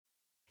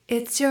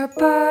It's your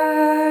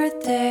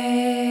birthday.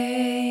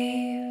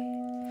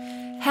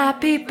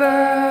 Happy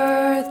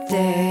birthday.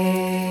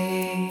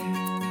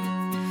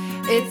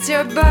 It's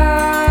your birthday.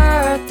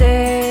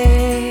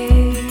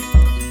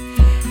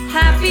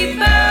 Happy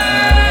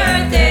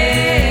birthday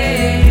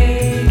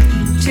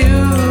to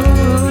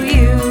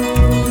you.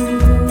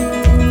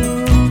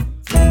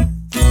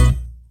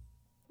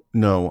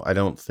 No, I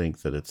don't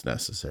think that it's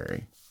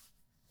necessary.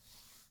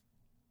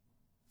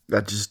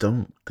 I just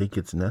don't think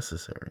it's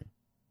necessary.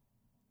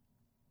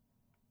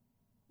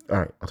 All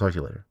right, I'll talk to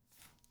you later.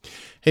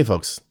 Hey,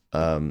 folks.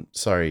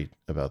 Sorry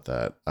about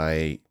that.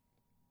 I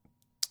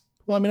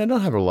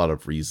don't have a lot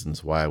of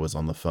reasons why I was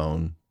on the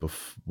phone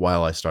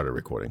while I started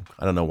recording.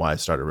 I don't know why I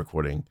started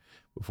recording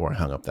before I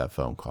hung up that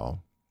phone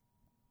call.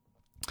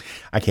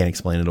 I can't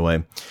explain it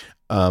away.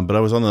 But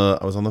I was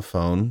on the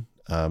phone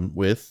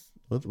with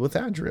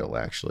Adriel,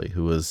 actually,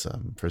 who was,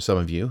 for some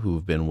of you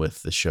who've been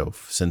with the show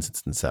since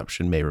its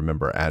inception, may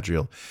remember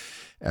Adriel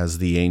as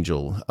the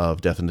angel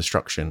of death and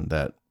destruction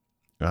that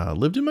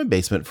lived in my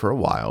basement for a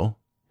while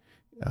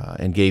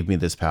and gave me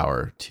this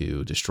power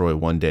to destroy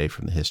one day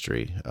from the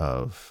history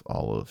of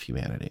all of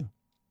humanity.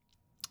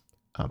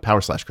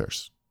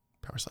 Power/curse,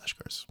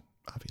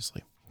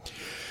 obviously.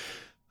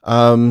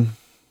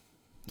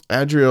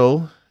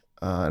 Adriel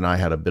and I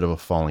had a bit of a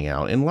falling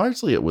out, and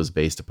largely it was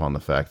based upon the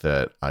fact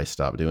that I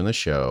stopped doing the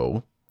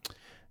show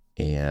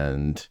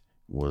and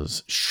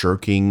was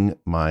shirking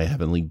my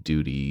heavenly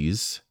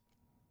duties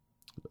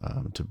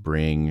to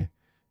bring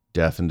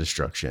death and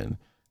destruction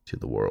to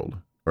the world,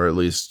 or at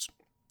least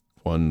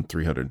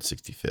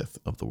 1/365th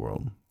of the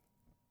world.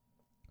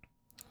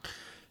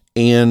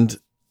 And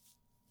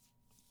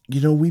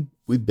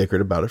we bickered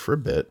about it for a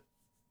bit,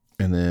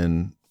 and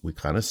then we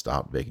kind of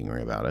stopped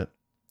bickering about it,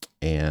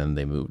 and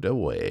they moved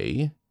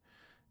away,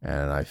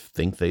 and I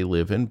think they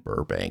live in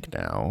Burbank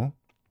now.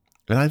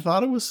 And I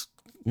thought it was,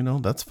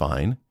 that's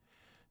fine.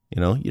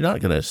 You're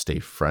not going to stay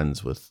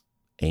friends with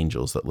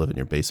angels that live in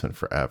your basement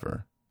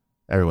forever.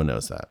 Everyone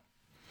knows that.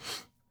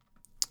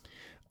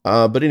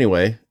 But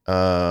anyway,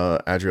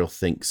 Adriel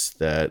thinks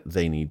that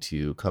they need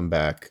to come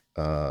back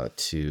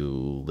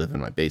to live in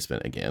my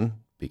basement again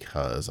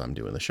because I'm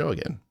doing the show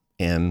again.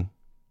 And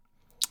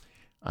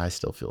I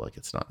still feel like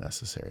it's not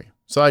necessary.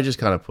 So I just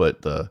kind of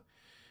put the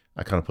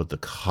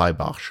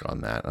kibosh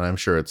on that. And I'm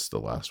sure it's the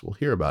last we'll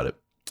hear about it.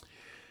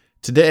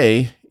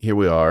 Today, here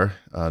we are,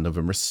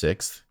 November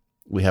 6th.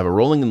 We have a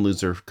rolling and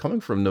loser coming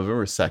from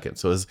November 2nd.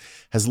 So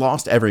has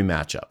lost every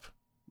matchup.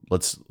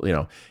 Let's,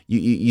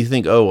 you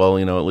think, oh, well,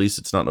 at least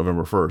it's not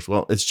November 1st.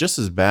 Well, it's just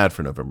as bad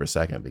for November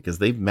 2nd because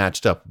they've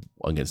matched up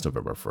against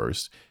November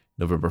 1st.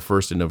 November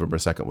 1st and November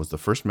 2nd was the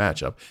first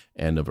matchup,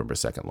 and November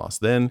 2nd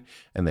lost then,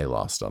 and they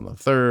lost on the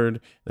 3rd,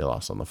 they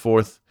lost on the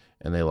 4th,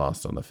 and they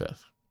lost on the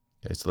 5th.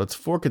 Okay, so that's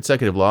 4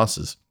 consecutive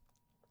losses.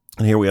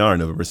 And here we are,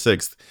 November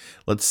 6th.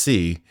 Let's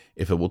see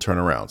if it will turn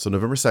around. So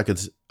November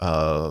 2nd's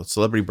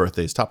celebrity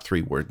birthdays, top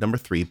 3 were number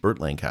 3, Burt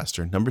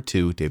Lancaster, number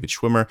 2, David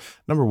Schwimmer,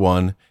 number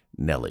 1,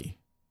 Nelly.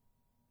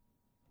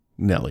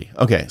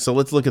 Okay, so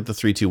let's look at the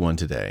 3-2-1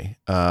 today.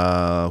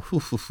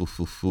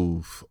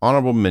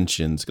 Honorable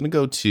mentions. Going to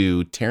go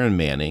to Taryn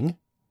Manning.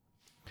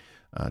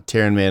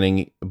 Taryn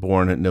Manning,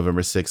 born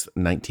November 6th,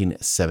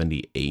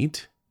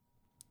 1978.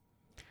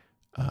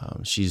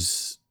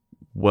 She's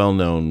well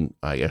known,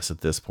 I guess,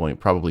 at this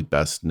point, probably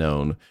best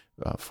known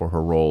for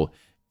her role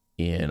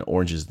in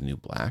Orange is the New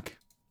Black.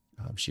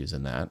 She was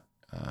in that.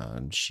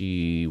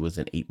 She was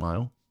in 8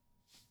 Mile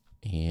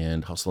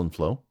and Hustle and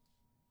Flow.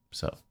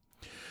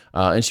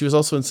 And she was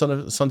also in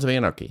Sons of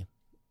Anarchy.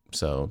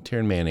 So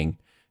Taryn Manning,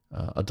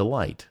 a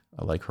delight.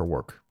 I like her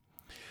work.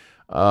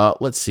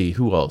 Let's see,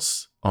 who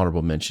else?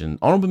 Honorable mention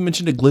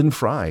to Glenn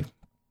Frey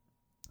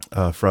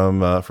from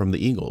the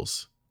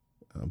Eagles,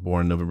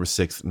 born November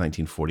 6th,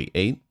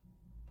 1948.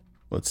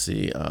 Let's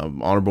see,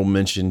 honorable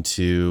mention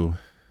to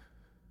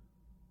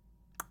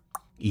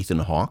Ethan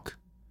Hawke.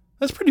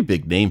 That's a pretty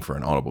big name for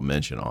an honorable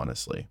mention,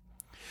 honestly.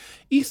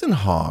 Ethan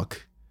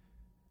Hawke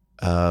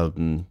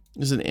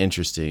is an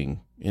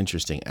interesting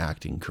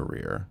acting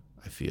career,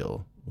 I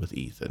feel, with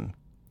Ethan.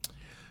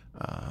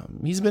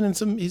 He's been in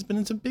some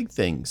big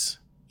things.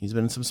 He's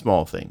been in some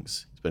small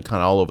things. He's been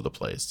kind of all over the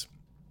place.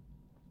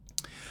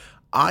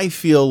 I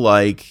feel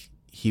like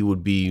he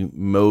would be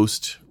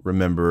most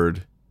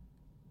remembered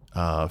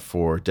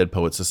for Dead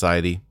Poets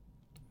Society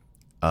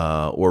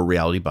or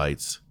Reality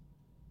Bites.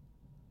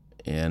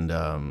 And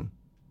I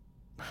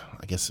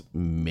guess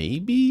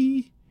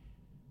maybe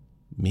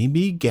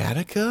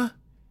Gattaca?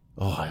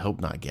 Oh, I hope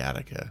not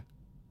Gattaca.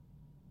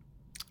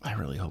 I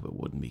really hope it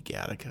wouldn't be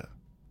Gattaca.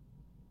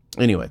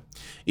 Anyway,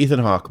 Ethan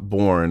Hawke,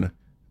 born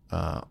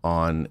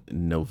on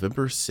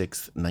November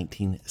 6th,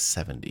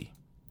 1970.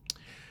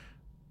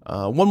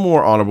 One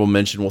more honorable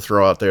mention we'll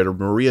throw out there to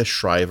Maria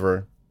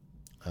Shriver,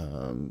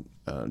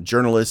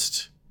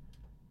 journalist,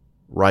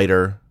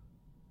 writer,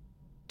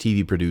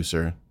 TV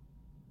producer,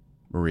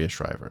 Maria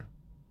Shriver.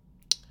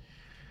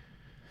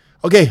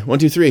 Okay, 1,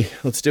 2, 3.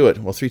 Let's do it.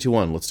 Well, 3, 2,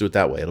 1. Let's do it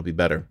that way. It'll be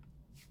better.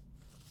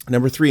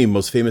 Number 3,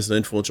 most famous and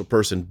influential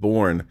person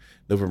born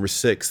November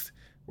 6th.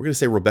 We're going to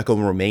say Rebecca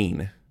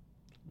Romijn.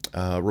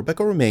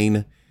 Rebecca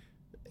Romijn,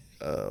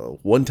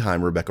 one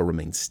time Rebecca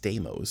Romijn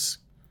Stamos,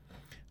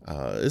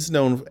 is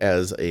known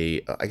as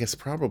I guess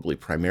probably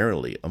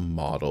primarily a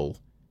model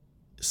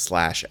 /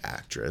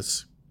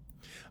 actress.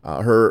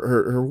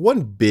 Her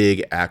one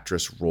big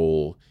actress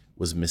role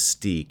was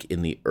Mystique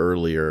in the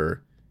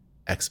earlier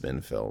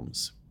X-Men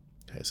films.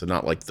 Okay, so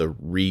not like the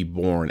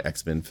reborn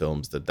X-Men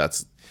films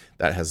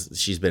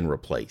she's been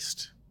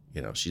replaced.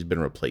 She's been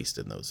replaced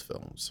in those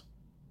films.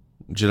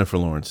 Jennifer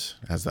Lawrence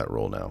has that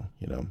role now,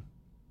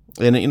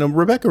 And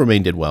Rebecca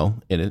Romijn did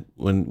well in it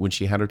when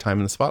she had her time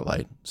in the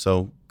spotlight.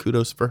 So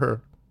kudos for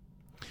her.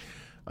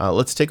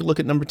 Let's take a look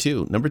at number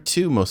 2. Number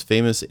 2, most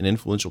famous and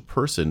influential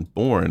person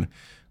born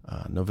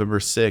November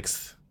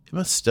 6th,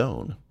 Emma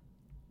Stone.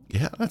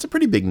 Yeah, that's a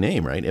pretty big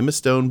name, right? Emma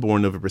Stone,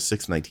 born November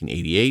 6th,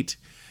 1988.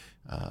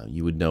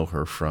 You would know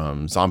her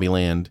from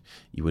Zombieland.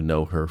 You would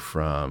know her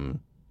from,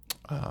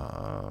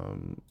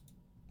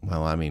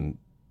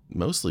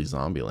 mostly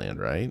Zombieland,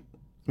 right?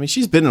 I mean,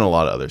 she's been in a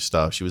lot of other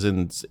stuff. She was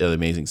in The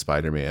Amazing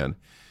Spider-Man.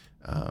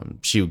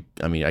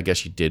 I guess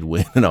she did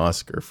win an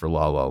Oscar for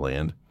La La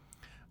Land.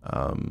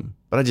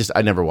 But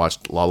I never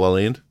watched La La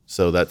Land,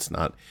 so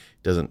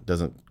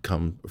doesn't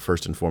come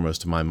first and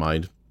foremost to my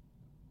mind.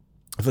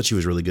 I thought she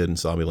was really good in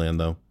Zombieland,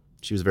 though.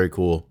 She was very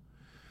cool.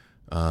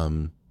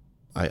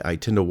 I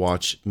tend to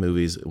watch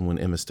movies, and when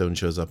Emma Stone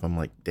shows up, I'm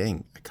like,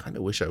 dang, I kind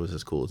of wish I was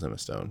as cool as Emma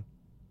Stone.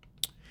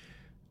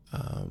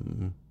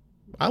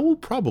 I will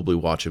probably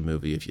watch a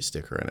movie if you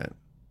stick her in it.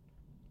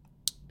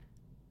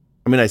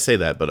 I mean, I say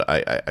that, but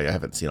I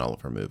haven't seen all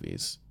of her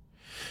movies.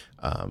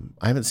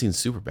 I haven't seen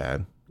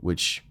Superbad,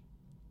 which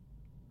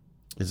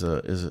is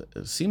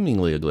a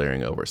seemingly a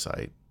glaring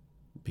oversight,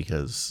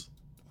 because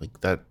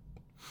that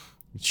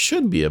it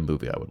should be a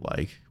movie I would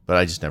like, but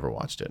I just never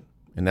watched it.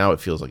 And now it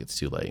feels like it's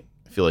too late.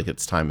 I feel like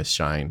its time to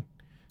shine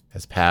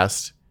has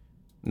passed.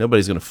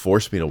 Nobody's going to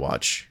force me to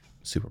watch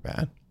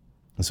Superbad,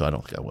 and so I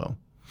don't think I will.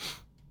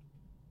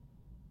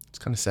 It's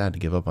kind of sad to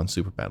give up on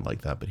Superbad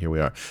like that, but here we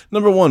are.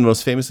 Number 1,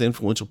 most famous and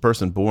influential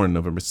person born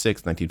November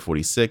 6th,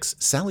 1946,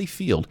 Sally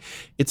Field.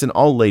 It's an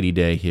all-lady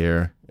day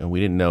here, and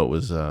we didn't know it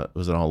was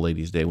an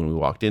all-ladies day when we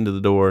walked into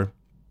the door.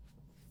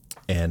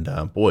 And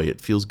boy, it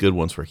feels good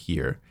once we're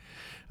here.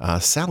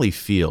 Sally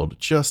Field,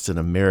 just an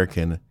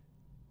American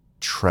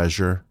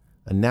treasure,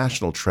 a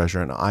national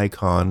treasure, an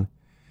icon.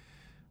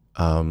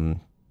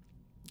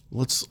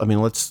 Let's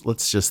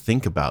just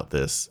think about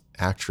this.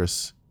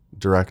 Actress,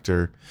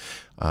 director,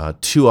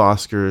 2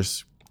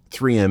 Oscars,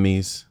 3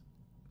 Emmys,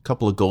 a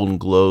couple of Golden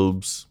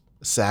Globes,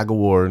 a SAG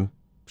Award.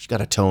 She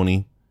got a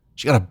Tony.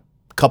 She got a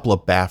couple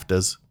of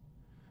BAFTAs.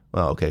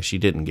 Well, okay, she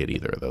didn't get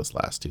either of those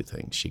last 2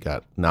 things. She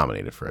got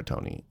nominated for a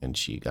Tony, and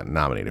she got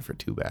nominated for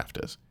 2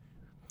 BAFTAs.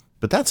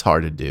 But that's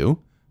hard to do.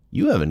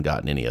 You haven't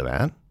gotten any of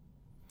that.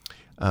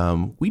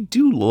 We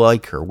do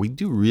like her. We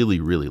do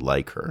really, really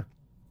like her.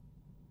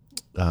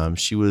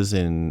 She was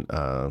in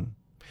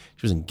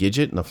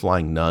Gidget and the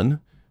Flying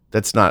Nun.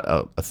 That's not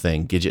a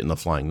thing. Gidget and the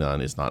Flying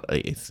Nun is not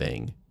a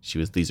thing.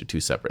 These are 2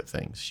 separate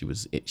things. She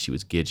was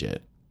Gidget,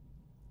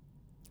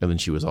 and then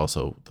she was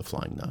also the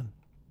Flying Nun.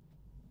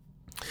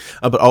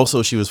 But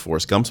also she was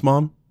Forrest Gump's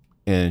mom,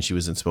 and she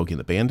was in Smokey and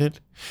the Bandit,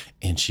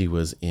 and she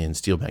was in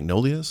Steel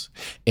Magnolias,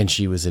 and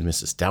she was in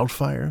Mrs.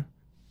 Doubtfire.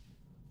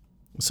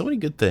 So many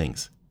good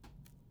things.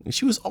 And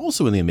she was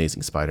also in The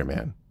Amazing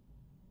Spider-Man.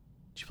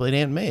 She played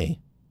Aunt May.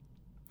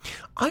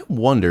 I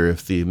wonder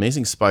if The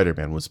Amazing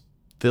Spider-Man was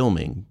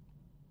filming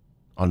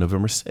on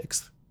November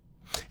 6th.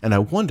 And I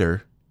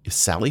wonder if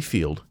Sally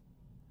Field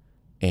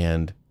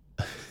and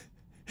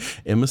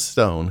Emma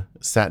Stone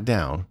sat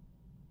down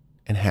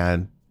and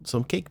had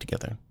some cake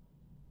together.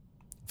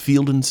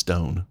 Field and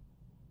Stone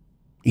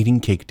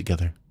eating cake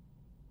together.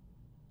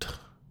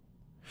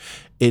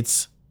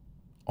 It's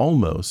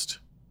almost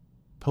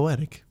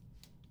poetic.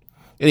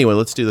 Anyway,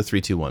 let's do the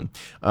 3, 2, 1.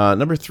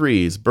 Number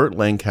 3 is Burt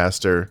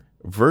Lancaster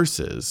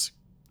versus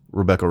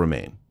Rebecca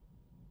Romijn.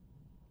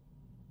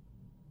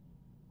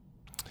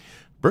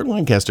 Burt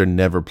Lancaster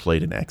never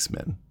played an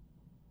X-Men,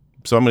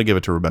 so I'm going to give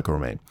it to Rebecca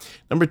Romijn.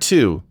 Number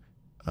 2,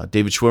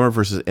 David Schwimmer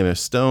versus Emma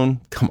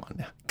Stone. Come on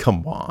now.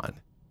 Come on.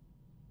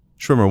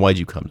 Schwimmer, why'd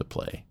you come to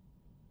play?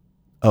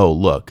 Oh,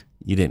 look,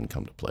 you didn't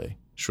come to play.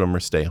 Schwimmer,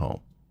 stay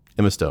home.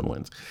 Emma Stone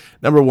wins.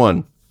 Number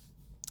 1,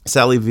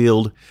 Sally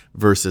Field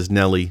versus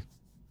Nellie.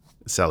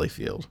 Sally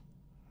Field,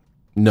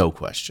 no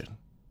question,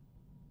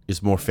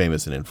 is more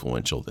famous and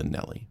influential than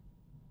Nellie.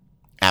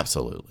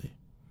 Absolutely.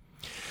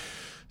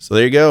 So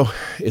there you go.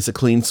 It's a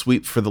clean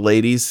sweep for the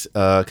ladies.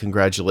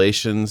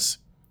 Congratulations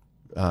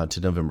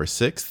to November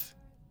 6th.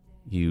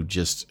 You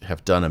just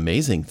have done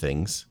amazing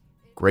things,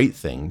 great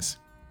things,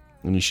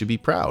 and you should be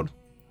proud.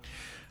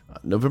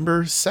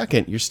 November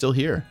 2nd, you're still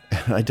here.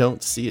 I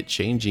don't see it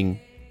changing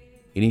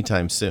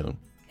anytime soon.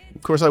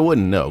 Of course, I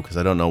wouldn't know because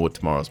I don't know what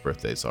tomorrow's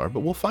birthdays are,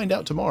 but we'll find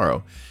out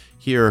tomorrow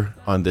here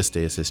on This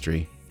Day is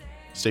History.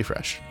 Stay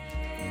fresh.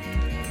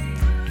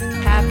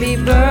 Happy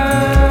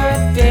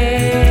birthday